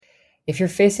if you're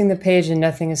facing the page and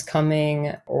nothing is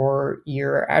coming, or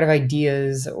you're out of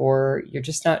ideas, or you're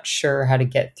just not sure how to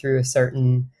get through a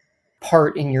certain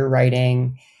part in your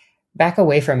writing, back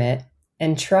away from it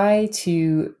and try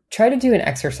to do an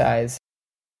exercise.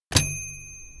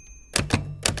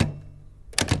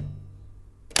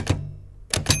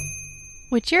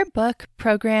 Would your book,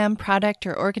 program, product,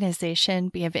 or organization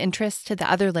be of interest to the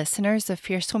other listeners of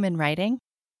Fierce Women Writing?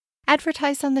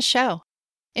 Advertise on the show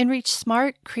and reach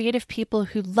smart, creative people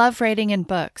who love writing and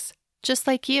books, just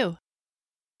like you.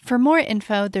 For more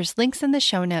info, there's links in the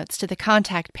show notes to the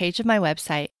contact page of my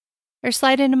website, or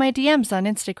slide into my DMs on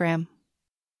Instagram.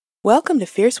 Welcome to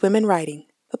Fierce Women Writing,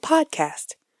 the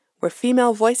podcast, where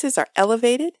female voices are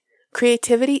elevated,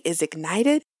 creativity is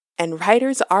ignited, and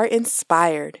writers are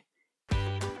inspired.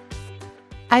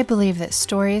 I believe that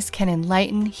stories can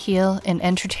enlighten, heal, and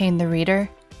entertain the reader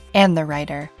and the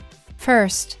writer.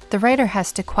 First, the writer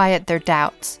has to quiet their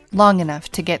doubts long enough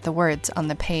to get the words on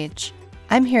the page.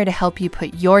 I'm here to help you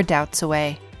put your doubts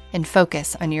away and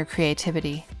focus on your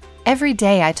creativity. Every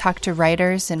day I talk to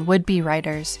writers and would-be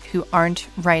writers who aren't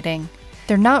writing.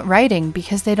 They're not writing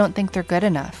because they don't think they're good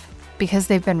enough, because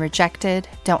they've been rejected,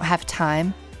 don't have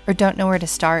time, or don't know where to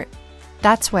start.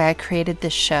 That's why I created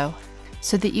this show,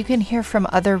 so that you can hear from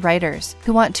other writers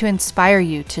who want to inspire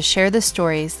you to share the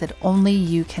stories that only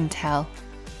you can tell.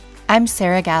 I'm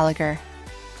Sarah Gallagher.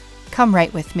 Come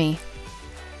write with me.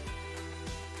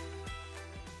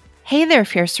 Hey there,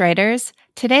 Fierce Writers.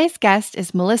 Today's guest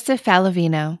is Melissa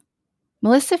Falavino.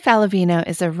 Melissa Falavino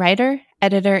is a writer,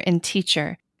 editor, and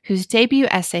teacher whose debut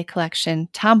essay collection,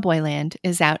 Tomboyland,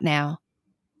 is out now.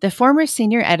 The former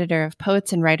senior editor of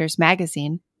Poets and Writers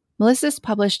magazine, Melissa's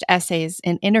published essays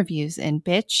and interviews in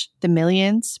Bitch, The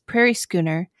Millions, Prairie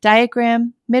Schooner,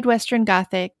 Diagram, Midwestern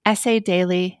Gothic, Essay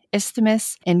Daily,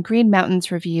 Isthmus, and Green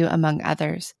Mountains Review, among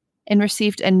others, and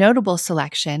received a notable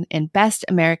selection in Best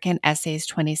American Essays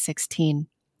 2016.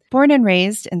 Born and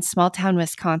raised in small-town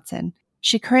Wisconsin,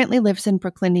 she currently lives in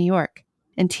Brooklyn, New York,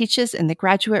 and teaches in the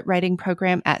graduate writing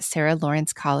program at Sarah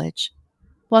Lawrence College.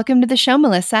 Welcome to the show,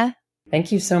 Melissa.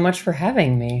 Thank you so much for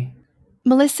having me.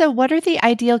 Melissa, what are the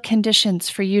ideal conditions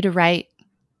for you to write?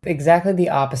 Exactly the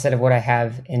opposite of what I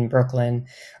have in Brooklyn,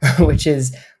 which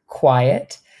is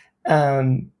quiet,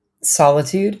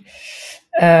 solitude,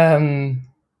 and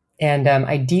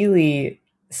ideally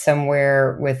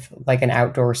somewhere with like an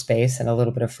outdoor space and a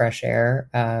little bit of fresh air.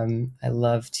 I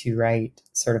love to write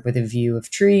sort of with a view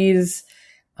of trees,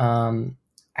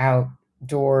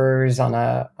 outdoors on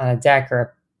a deck or a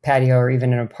patio, or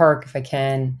even in a park if I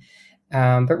can.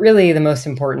 But really the most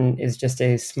important is just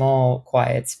a small,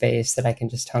 quiet space that I can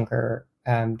just hunker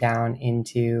down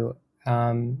into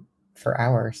for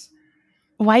hours.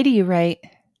 Why do you write?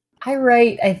 I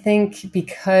write, I think,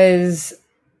 because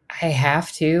I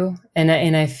have to. And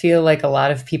I feel like a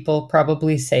lot of people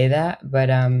probably say that, but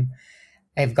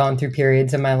I've gone through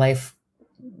periods of my life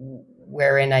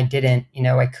wherein I didn't,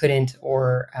 I couldn't,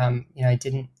 or, I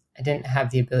didn't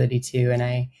have the ability to. And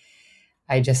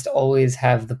I just always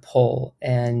have the pull,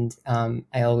 and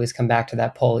I always come back to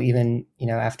that pull, even,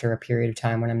 after a period of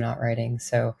time when I'm not writing.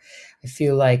 So I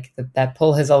feel like that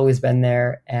pull has always been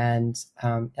there, and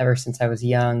ever since I was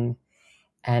young,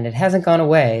 and it hasn't gone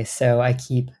away. So I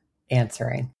keep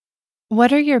answering.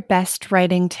 What are your best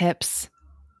writing tips?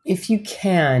 If you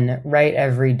can, write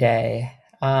every day.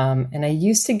 And I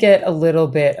used to get a little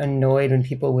bit annoyed when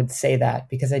people would say that,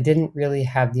 because I didn't really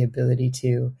have the ability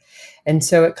to. And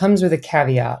so it comes with a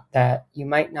caveat that you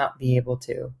might not be able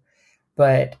to,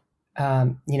 but,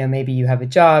 maybe you have a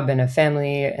job and a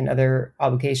family and other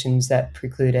obligations that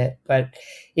preclude it. But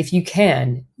if you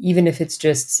can, even if it's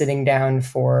just sitting down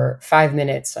for 5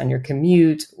 minutes on your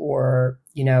commute, or,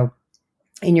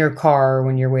 in your car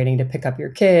when you're waiting to pick up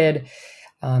your kid,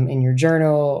 in your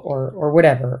journal, or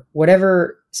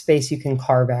whatever space you can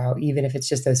carve out, even if it's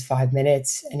just those 5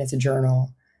 minutes and it's a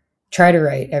journal, try to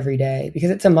write every day, because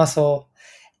it's a muscle.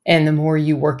 And the more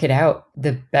you work it out,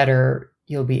 the better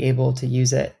you'll be able to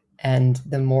use it. And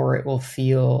the more it will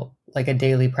feel like a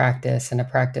daily practice, and a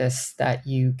practice that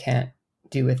you can't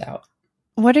do without.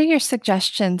 What are your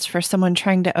suggestions for someone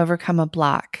trying to overcome a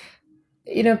block?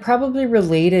 Probably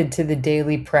related to the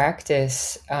daily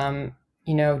practice.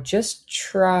 Just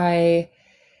try,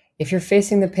 if you're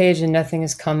facing the page and nothing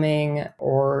is coming,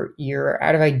 or you're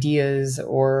out of ideas,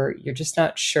 or you're just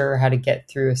not sure how to get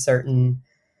through a certain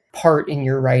part in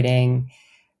your writing,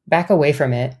 back away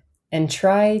from it and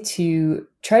try to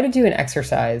do an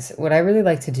exercise. What I really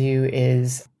like to do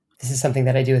is, this is something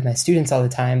that I do with my students all the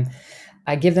time.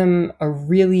 I give them a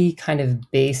really kind of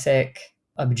basic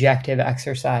objective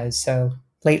exercise. So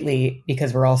lately,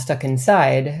 because we're all stuck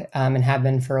inside and have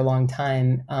been for a long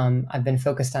time, I've been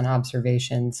focused on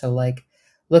observation. So like,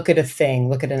 look at a thing,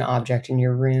 look at an object in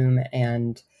your room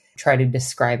and try to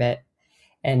describe it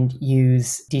and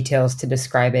use details to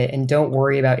describe it. And don't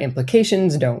worry about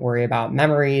implications. Don't worry about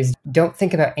memories. Don't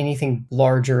think about anything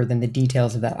larger than the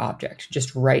details of that object.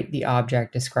 Just write the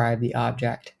object, describe the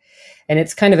object. And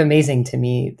it's kind of amazing to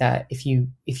me that if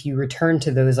you return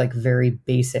to those like very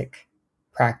basic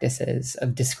practices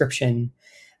of description,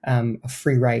 of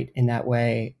free write in that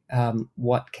way,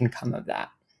 what can come of that?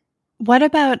 What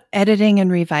about editing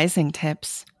and revising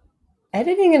tips?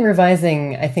 Editing and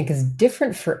revising, I think, is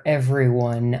different for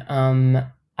everyone.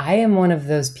 I am one of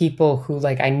those people who,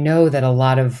 like, I know that a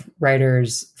lot of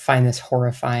writers find this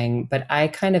horrifying, but I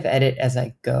kind of edit as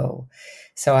I go.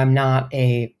 So I'm not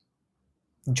a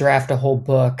draft a whole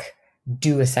book,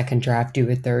 do a second draft, do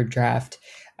a third draft.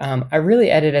 I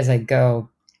really edit as I go.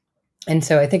 And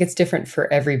so I think it's different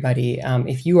for everybody.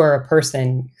 If you are a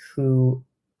person who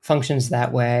functions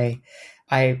that way,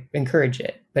 I encourage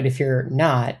it. But if you're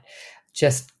not,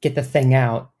 just get the thing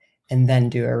out and then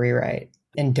do a rewrite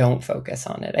and don't focus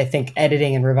on it. I think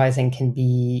editing and revising can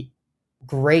be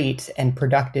great and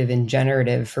productive and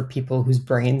generative for people whose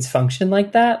brains function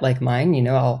like that, like mine. You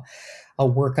know, I'll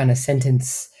work on a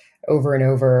sentence over and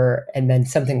over and then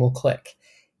something will click,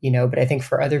 you know, but I think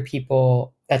for other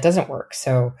people that doesn't work.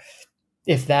 So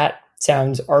if that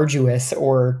sounds arduous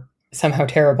or somehow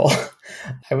terrible,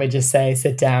 I would just say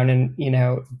sit down and, you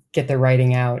know, get the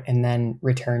writing out and then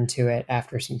return to it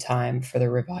after some time for the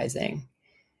revising.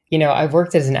 You know, I've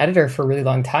worked as an editor for a really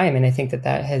long time, and I think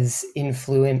that has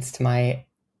influenced my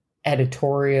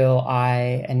editorial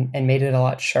eye and made it a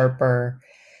lot sharper.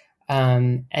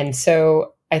 And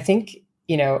so I think,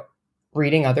 you know,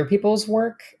 reading other people's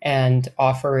work and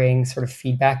offering sort of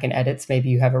feedback and edits. Maybe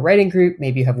you have a writing group,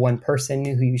 maybe you have one person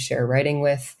who you share writing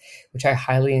with, which I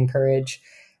highly encourage.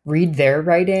 Read their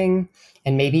writing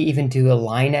and maybe even do a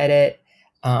line edit,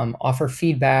 offer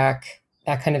feedback,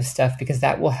 that kind of stuff, because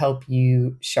that will help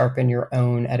you sharpen your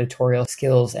own editorial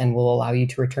skills and will allow you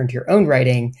to return to your own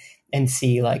writing and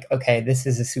see like, okay, this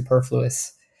is a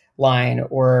superfluous line,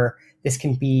 or this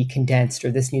can be condensed,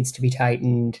 or this needs to be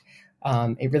tightened.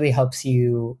 It really helps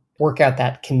you work out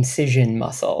that concision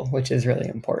muscle, which is really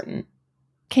important.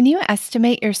 Can you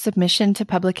estimate your submission to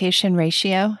publication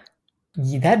ratio?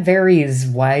 That varies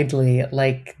widely.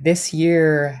 Like this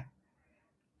year,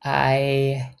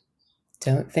 I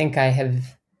don't think I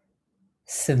have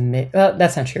well,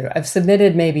 that's not true. I've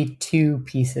submitted maybe 2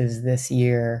 pieces this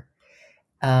year.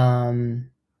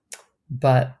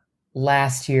 But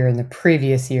last year and the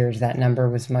previous years, that number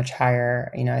was much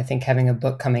higher. You know, I think having a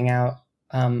book coming out,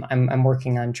 I'm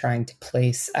working on trying to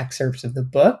place excerpts of the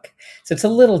book. So it's a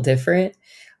little different.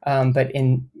 But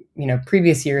in, you know,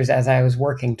 previous years, as I was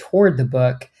working toward the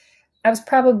book, I was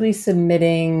probably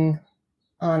submitting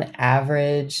on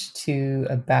average to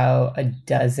about a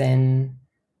dozen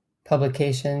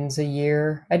publications a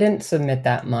year. I didn't submit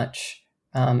that much.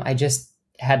 I just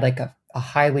had like a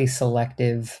highly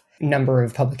selective number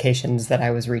of publications that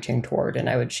I was reaching toward, and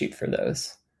I would shoot for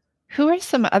those. Who are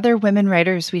some other women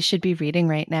writers we should be reading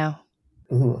right now?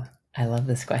 Ooh, I love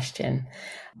this question.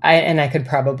 I could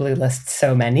probably list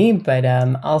so many, but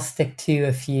I'll stick to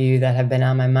a few that have been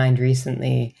on my mind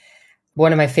recently.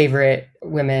 One of my favorite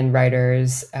women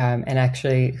writers, and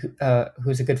actually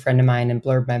who's a good friend of mine and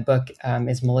blurbed my book,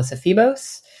 is Melissa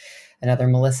Febos. Another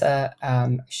Melissa.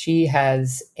 She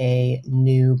has a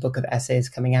new book of essays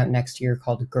coming out next year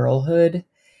called Girlhood.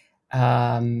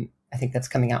 I think that's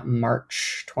coming out in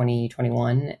March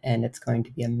 2021, and it's going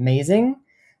to be amazing.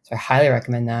 So I highly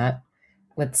recommend that.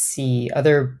 Let's see,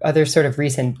 other sort of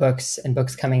recent books and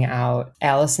books coming out.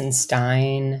 Alison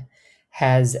Stein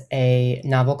has a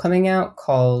novel coming out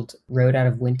called Road Out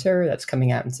of Winter that's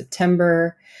coming out in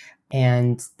September.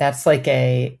 And that's like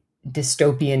a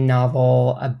dystopian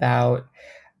novel about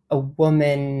a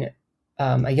woman,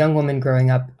 a young woman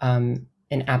growing up in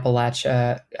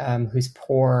Appalachia who's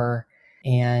poor,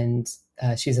 and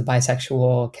she's a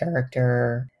bisexual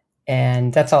character.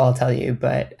 And that's all I'll tell you,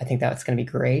 but I think that's going to be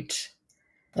great.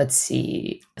 Let's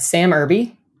see. Sam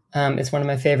Irby is one of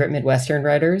my favorite Midwestern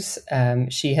writers.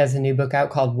 She has a new book out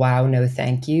called Wow, No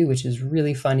Thank You, which is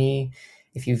really funny.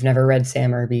 If you've never read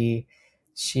Sam Irby,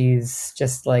 she's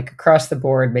just like across the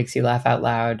board, makes you laugh out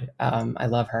loud. I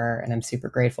love her, and I'm super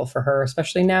grateful for her,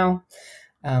 especially now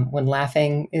when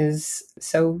laughing is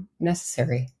so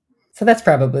necessary. So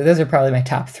those are probably my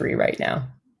top 3 right now.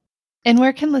 And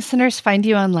where can listeners find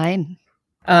you online?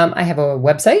 I have a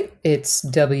website. It's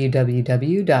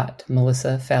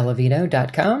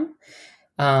www.melissafallavino.com.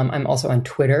 I'm also on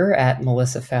Twitter at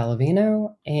Melissa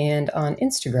Falavino and on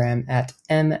Instagram at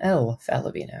ML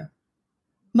Falavino.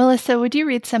 Melissa, would you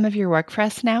read some of your work for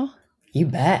us now? You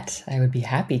bet. I would be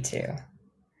happy to.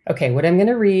 Okay, what I'm going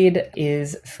to read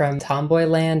is from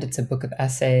Tomboyland. It's a book of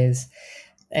essays.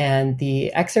 And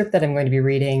the excerpt that I'm going to be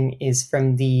reading is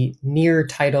from the near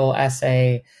title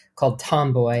essay called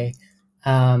Tomboy.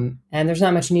 And there's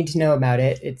not much need to know about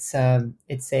it. It's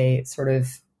a sort of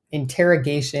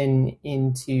interrogation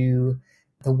into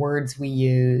the words we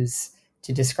use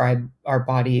to describe our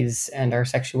bodies and our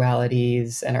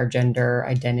sexualities and our gender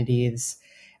identities.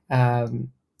 And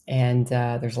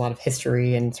there's a lot of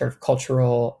history and sort of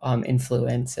cultural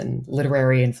influence and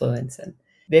literary influence. And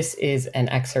this is an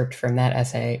excerpt from that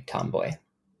essay, Tomboy.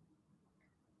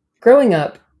 Growing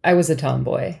up, I was a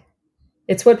tomboy.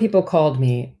 It's what people called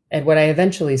me and what I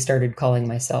eventually started calling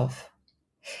myself.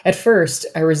 At first,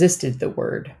 I resisted the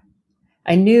word.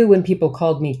 I knew when people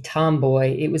called me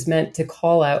tomboy, it was meant to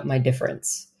call out my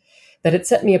difference, that it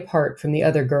set me apart from the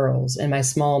other girls in my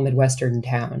small Midwestern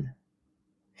town.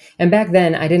 And back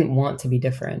then, I didn't want to be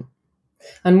different.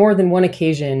 On more than one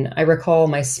occasion, I recall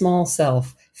my small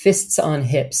self, fists on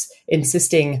hips,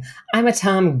 insisting, "I'm a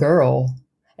tom girl,"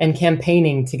 and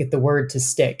campaigning to get the word to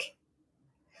stick.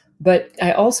 But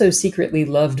I also secretly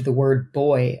loved the word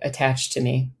boy attached to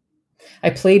me.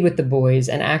 I played with the boys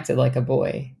and acted like a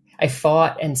boy. I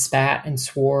fought and spat and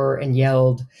swore and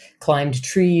yelled, climbed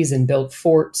trees and built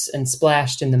forts and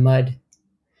splashed in the mud.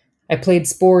 I played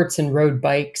sports and rode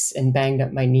bikes and banged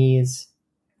up my knees.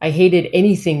 I hated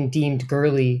anything deemed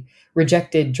girly,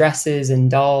 rejected dresses and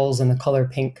dolls and the color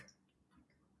pink.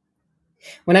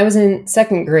 When I was in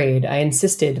second grade, I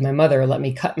insisted my mother let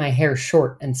me cut my hair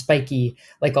short and spiky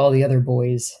like all the other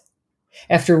boys.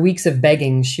 After weeks of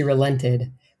begging, she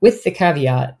relented, with the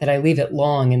caveat that I leave it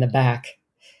long in the back.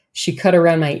 She cut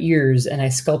around my ears and I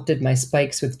sculpted my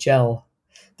spikes with gel,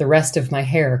 the rest of my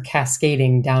hair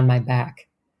cascading down my back,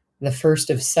 the first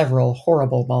of several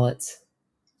horrible mullets.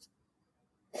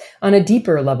 On a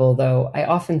deeper level, though, I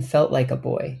often felt like a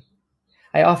boy.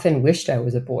 I often wished I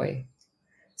was a boy.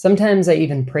 Sometimes I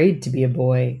even prayed to be a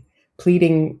boy,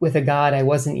 pleading with a God I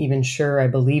wasn't even sure I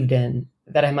believed in,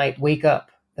 that I might wake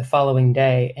up the following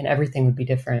day and everything would be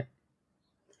different.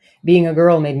 Being a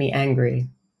girl made me angry.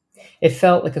 It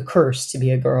felt like a curse to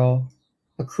be a girl,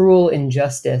 a cruel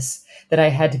injustice that I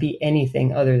had to be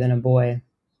anything other than a boy.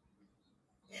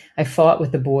 I fought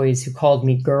with the boys who called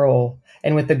me girl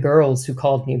and with the girls who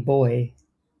called me boy.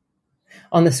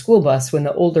 On the school bus, when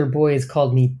the older boys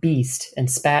called me beast and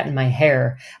spat in my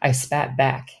hair, I spat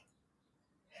back.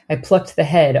 I plucked the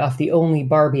head off the only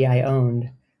Barbie I owned,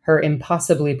 her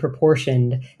impossibly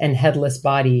proportioned and headless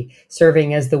body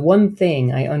serving as the one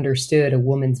thing I understood a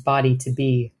woman's body to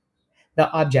be,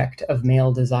 the object of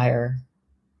male desire.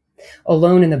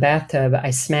 Alone in the bathtub,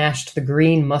 I smashed the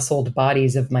green muscled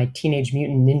bodies of my Teenage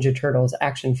Mutant Ninja Turtles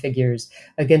action figures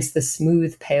against the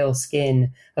smooth, pale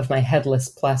skin of my headless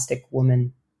plastic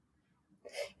woman.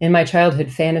 In my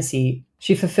childhood fantasy,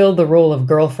 she fulfilled the role of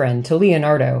girlfriend to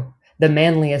Leonardo, the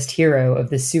manliest hero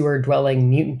of the sewer-dwelling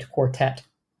mutant quartet.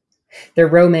 Their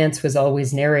romance was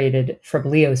always narrated from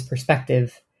Leo's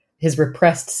perspective, his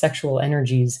repressed sexual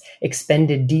energies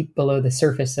expended deep below the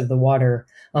surface of the water,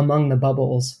 among the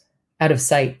bubbles, out of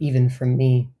sight even from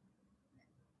me.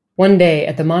 One day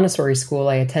at the Montessori school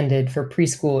I attended for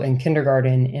preschool and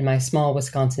kindergarten in my small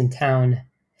Wisconsin town,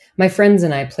 my friends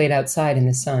and I played outside in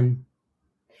the sun.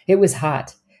 It was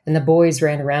hot, and the boys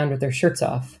ran around with their shirts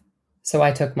off, so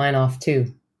I took mine off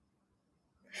too.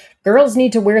 "Girls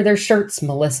need to wear their shirts,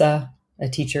 Melissa," a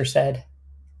teacher said.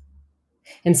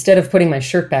 Instead of putting my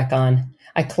shirt back on,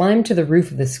 I climbed to the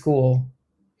roof of the school.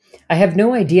 I have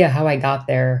no idea how I got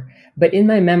there, but in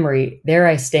my memory, there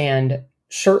I stand,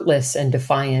 shirtless and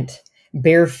defiant,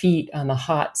 bare feet on the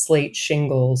hot slate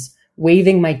shingles,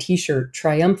 waving my t-shirt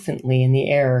triumphantly in the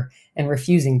air and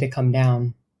refusing to come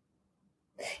down.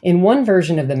 In one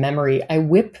version of the memory, I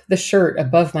whip the shirt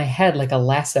above my head like a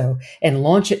lasso and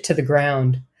launch it to the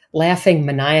ground, laughing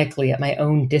maniacally at my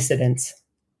own dissidence.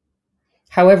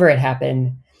 However it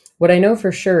happened, what I know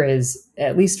for sure is,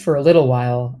 at least for a little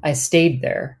while, I stayed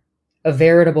there, a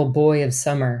veritable boy of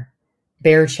summer,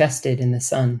 bare-chested in the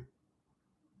sun.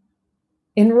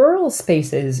 In rural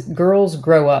spaces, girls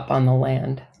grow up on the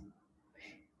land.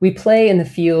 We play in the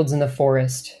fields and the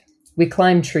forest. We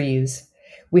climb trees.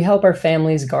 We help our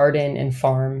families garden and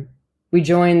farm. We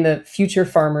join the Future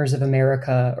Farmers of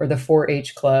America or the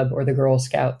 4-H Club or the Girl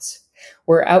Scouts,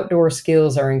 where outdoor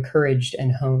skills are encouraged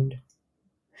and honed.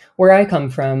 Where I come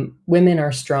from, women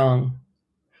are strong.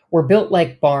 We're built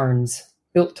like barns,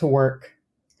 built to work.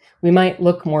 We might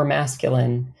look more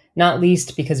masculine, not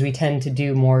least because we tend to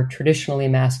do more traditionally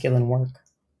masculine work.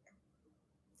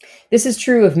 This is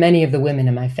true of many of the women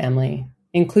in my family,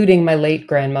 including my late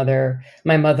grandmother,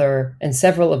 my mother, and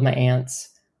several of my aunts,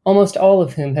 almost all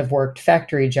of whom have worked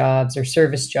factory jobs or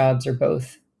service jobs or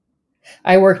both.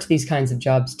 I worked these kinds of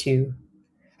jobs too.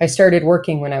 I started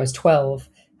working when I was 12,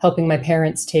 helping my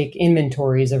parents take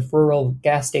inventories of rural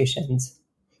gas stations.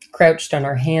 Crouched on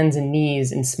our hands and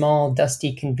knees in small,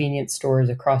 dusty convenience stores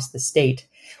across the state,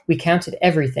 we counted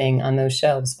everything on those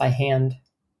shelves by hand.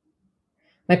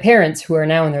 My parents, who are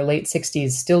now in their late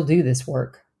 60s, still do this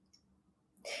work.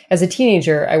 As a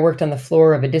teenager, I worked on the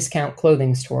floor of a discount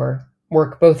clothing store,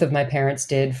 work both of my parents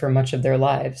did for much of their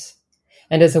lives,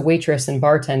 and as a waitress and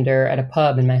bartender at a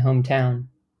pub in my hometown.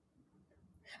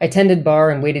 I tended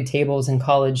bar and waited tables in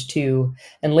college too,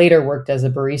 and later worked as a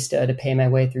barista to pay my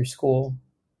way through school.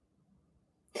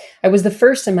 I was the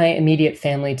first in my immediate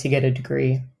family to get a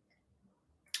degree.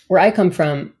 Where I come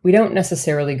from, we don't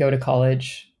necessarily go to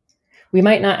college. We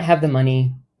might not have the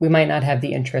money. We might not have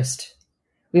the interest.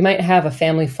 We might have a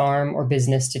family farm or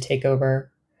business to take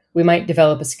over. We might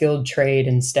develop a skilled trade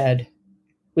instead.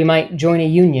 We might join a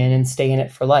union and stay in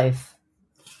it for life.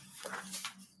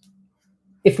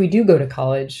 If we do go to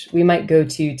college, we might go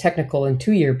to technical and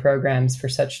 2-year programs for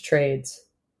such trades.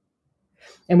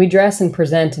 And we dress and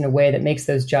present in a way that makes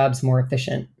those jobs more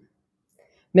efficient.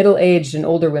 Middle-aged and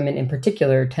older women in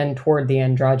particular tend toward the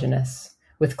androgynous,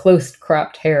 with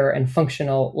close-cropped hair and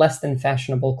functional, less than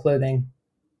fashionable clothing.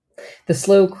 The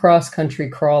slow cross-country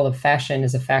crawl of fashion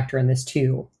is a factor in this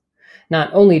too. Not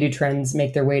only do trends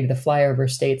make their way to the flyover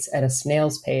states at a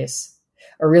snail's pace,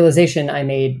 a realization I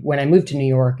made when I moved to New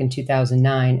York in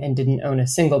 2009 and didn't own a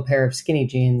single pair of skinny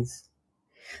jeans,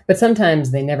 but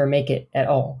sometimes they never make it at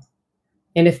all.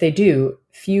 And if they do,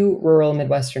 few rural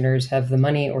Midwesterners have the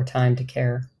money or time to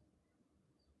care.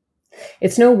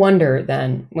 It's no wonder,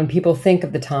 then, when people think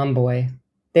of the tomboy,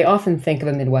 they often think of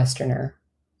a Midwesterner,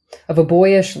 of a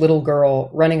boyish little girl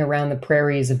running around the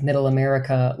prairies of Middle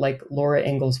America like Laura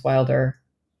Ingalls Wilder.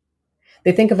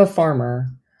 They think of a farmer,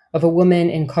 of a woman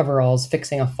in coveralls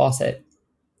fixing a faucet.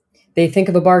 They think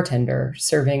of a bartender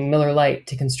serving Miller Lite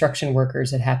to construction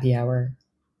workers at happy hour.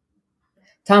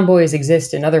 Tomboys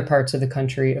exist in other parts of the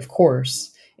country, of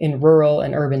course, in rural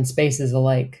and urban spaces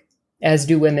alike, as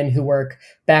do women who work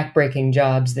back-breaking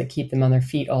jobs that keep them on their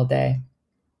feet all day.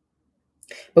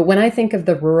 But when I think of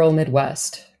the rural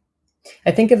Midwest,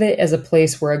 I think of it as a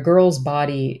place where a girl's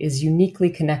body is uniquely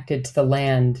connected to the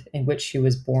land in which she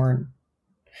was born,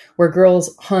 where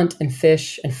girls hunt and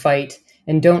fish and fight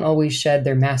and don't always shed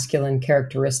their masculine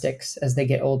characteristics as they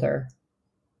get older.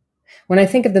 When I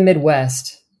think of the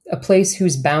Midwest, a place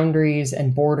whose boundaries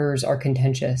and borders are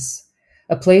contentious,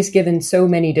 a place given so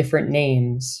many different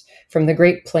names, from the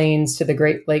Great Plains to the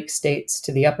Great Lakes states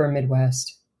to the Upper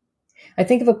Midwest, I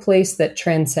think of a place that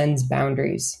transcends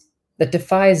boundaries, that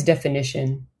defies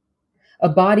definition, a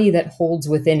body that holds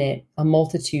within it a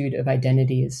multitude of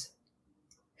identities.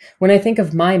 When I think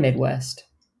of my Midwest,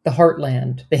 the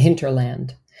heartland, the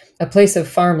hinterland, a place of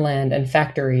farmland and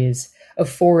factories, of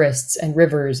forests and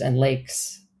rivers and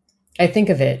lakes, I think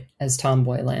of it as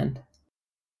Tomboy Land.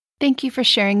 Thank you for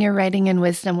sharing your writing and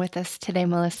wisdom with us today,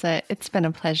 Melissa. It's been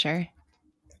a pleasure.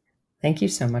 Thank you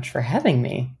so much for having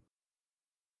me.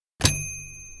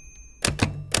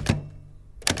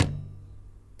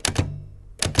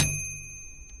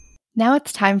 Now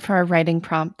it's time for our writing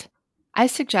prompt. I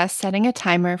suggest setting a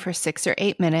timer for 6 or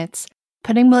 8 minutes,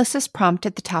 putting Melissa's prompt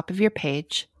at the top of your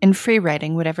page, and free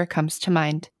writing whatever comes to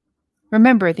mind.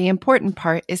 Remember, the important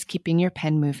part is keeping your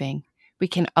pen moving. We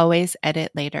can always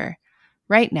edit later.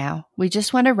 Right now, we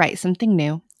just want to write something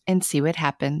new and see what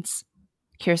happens.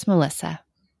 Here's Melissa.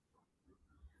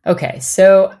 Okay,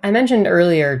 so I mentioned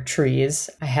earlier trees.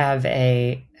 I have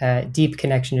a deep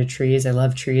connection to trees. I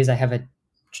love trees. I have a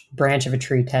branch of a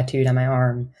tree tattooed on my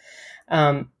arm.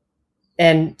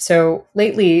 And so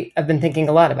lately, I've been thinking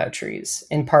a lot about trees,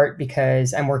 in part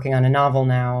because I'm working on a novel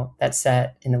now that's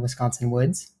set in the Wisconsin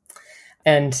woods,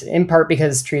 and in part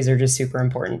because trees are just super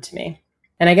important to me.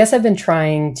 And I guess I've been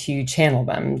trying to channel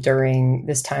them during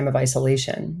this time of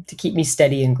isolation to keep me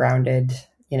steady and grounded,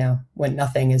 when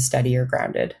nothing is steady or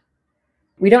grounded.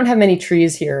 We don't have many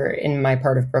trees here in my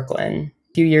part of Brooklyn.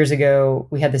 A few years ago,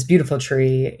 we had this beautiful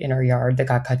tree in our yard that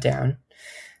got cut down,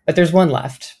 but there's one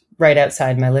left right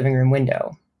outside my living room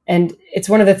window. And it's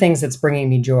one of the things that's bringing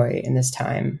me joy in this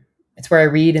time. It's where I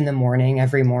read in the morning,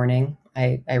 every morning.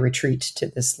 I retreat to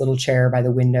this little chair by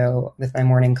the window with my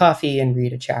morning coffee and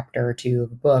read a chapter or two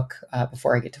of a book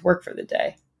before I get to work for the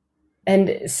day.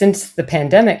 And since the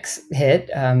pandemic's hit,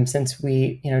 since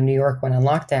New York went on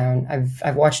lockdown,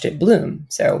 I've watched it bloom.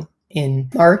 So in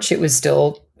March, it was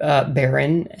still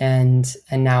barren, and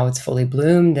now it's fully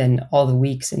bloomed. And all the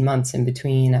weeks and months in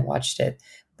between, I watched it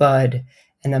bud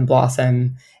and then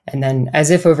blossom. And then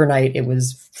as if overnight, it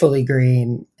was fully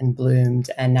green and bloomed.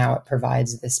 And now it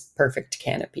provides this perfect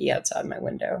canopy outside my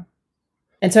window.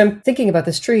 And so I'm thinking about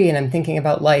this tree, and I'm thinking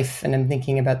about life, and I'm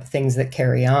thinking about the things that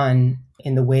carry on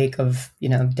in the wake of,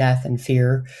 death and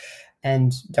fear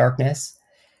and darkness.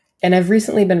 And I've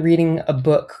recently been reading a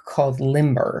book called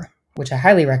Limber, which I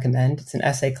highly recommend. It's an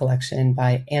essay collection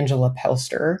by Angela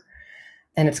Pelster,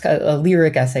 and it's got a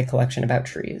lyric essay collection about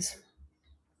trees.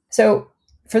 So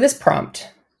for this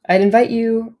prompt, I'd invite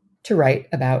you to write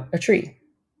about a tree.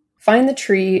 Find the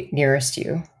tree nearest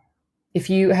you. If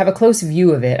you have a close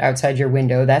view of it outside your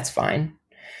window, that's fine.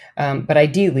 But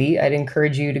ideally, I'd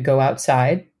encourage you to go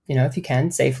outside, if you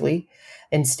can, safely,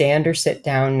 and stand or sit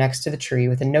down next to the tree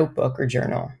with a notebook or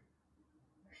journal.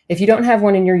 If you don't have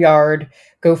one in your yard,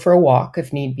 go for a walk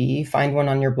if need be. Find one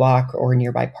on your block or a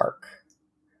nearby park,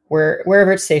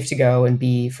 wherever it's safe to go and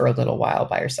be for a little while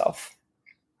by yourself.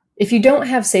 If you don't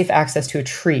have safe access to a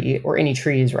tree or any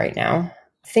trees right now,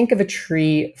 think of a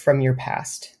tree from your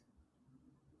past.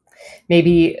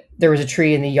 Maybe there was a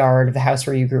tree in the yard of the house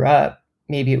where you grew up.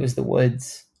 Maybe it was the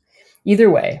woods. Either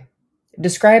way,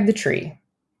 describe the tree.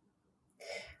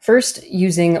 First,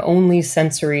 using only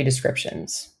sensory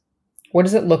descriptions. What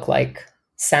does it look like,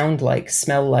 sound like,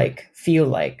 smell like, feel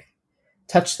like?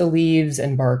 Touch the leaves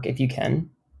and bark if you can,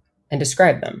 and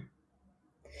describe them.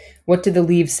 What do the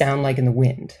leaves sound like in the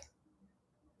wind?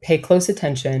 Pay close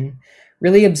attention,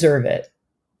 really observe it,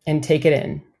 and take it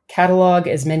in. Catalog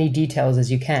as many details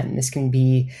as you can. This can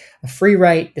be a free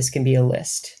write, this can be a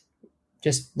list.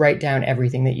 Just write down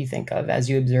everything that you think of as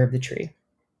you observe the tree.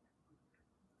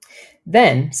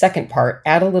 Then, second part,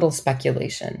 add a little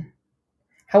speculation.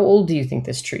 How old do you think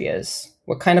this tree is?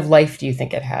 What kind of life do you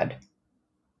think it had?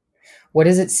 What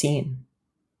has it seen?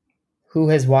 Who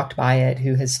has walked by it?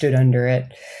 Who has stood under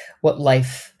it? What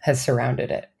life has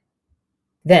surrounded it?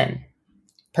 Then,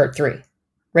 part 3.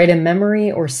 Write a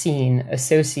memory or scene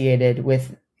associated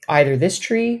with either this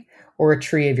tree or a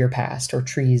tree of your past or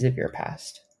trees of your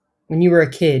past. When you were a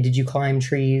kid, did you climb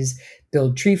trees,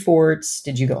 build tree forts?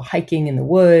 Did you go hiking in the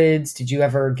woods? Did you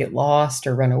ever get lost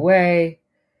or run away?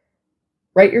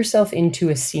 Write yourself into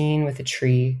a scene with a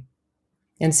tree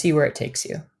and see where it takes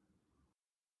you.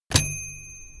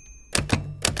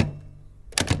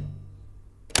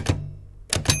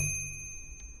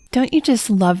 Don't you just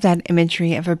love that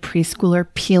imagery of a preschooler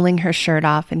peeling her shirt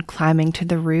off and climbing to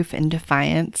the roof in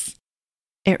defiance?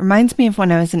 It reminds me of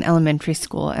when I was in elementary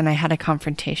school and I had a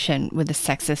confrontation with a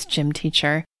sexist gym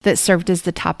teacher that served as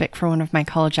the topic for one of my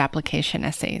college application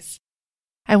essays.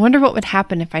 I wonder what would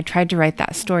happen if I tried to write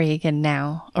that story again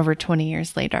now, over 20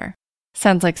 years later.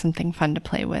 Sounds like something fun to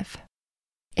play with.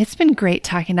 It's been great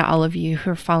talking to all of you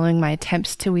who are following my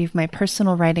attempts to weave my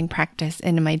personal writing practice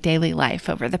into my daily life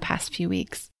over the past few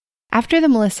weeks. After the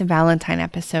Melissa Valentine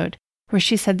episode, where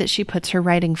she said that she puts her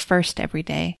writing first every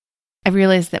day, I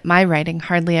realized that my writing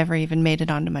hardly ever even made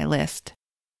it onto my list.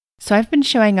 So I've been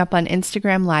showing up on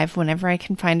Instagram Live whenever I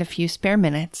can find a few spare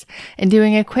minutes and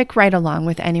doing a quick write-along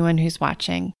with anyone who's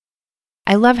watching.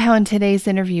 I love how in today's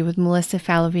interview with Melissa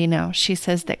Falavino, she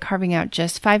says that carving out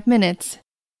just 5 minutes,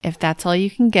 if that's all you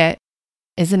can get,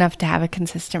 is enough to have a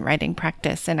consistent writing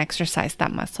practice and exercise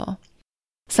that muscle.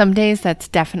 Some days that's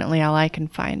definitely all I can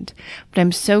find, but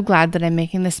I'm so glad that I'm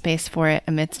making the space for it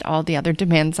amidst all the other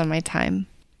demands on my time.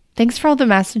 Thanks for all the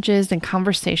messages and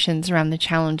conversations around the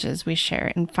challenges we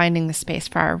share in finding the space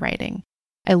for our writing.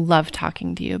 I love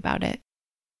talking to you about it.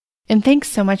 And thanks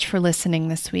so much for listening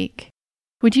this week.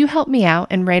 Would you help me out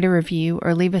and write a review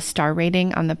or leave a star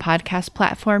rating on the podcast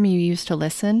platform you use to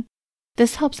listen?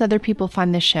 This helps other people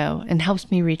find the show and helps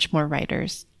me reach more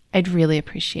writers. I'd really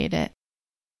appreciate it.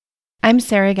 I'm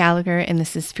Sarah Gallagher, and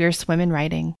this is Fierce Women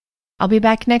Writing. I'll be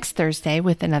back next Thursday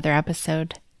with another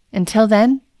episode. Until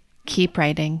then, keep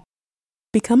writing.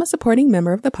 Become a supporting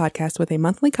member of the podcast with a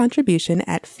monthly contribution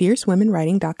at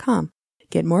fiercewomenwriting.com.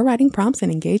 Get more writing prompts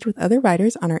and engage with other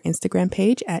writers on our Instagram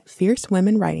page at Fierce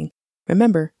Women Writing.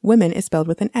 Remember, women is spelled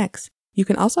with an X. You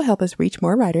can also help us reach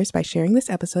more writers by sharing this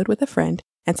episode with a friend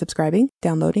and subscribing,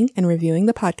 downloading, and reviewing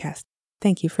the podcast.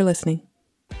 Thank you for listening.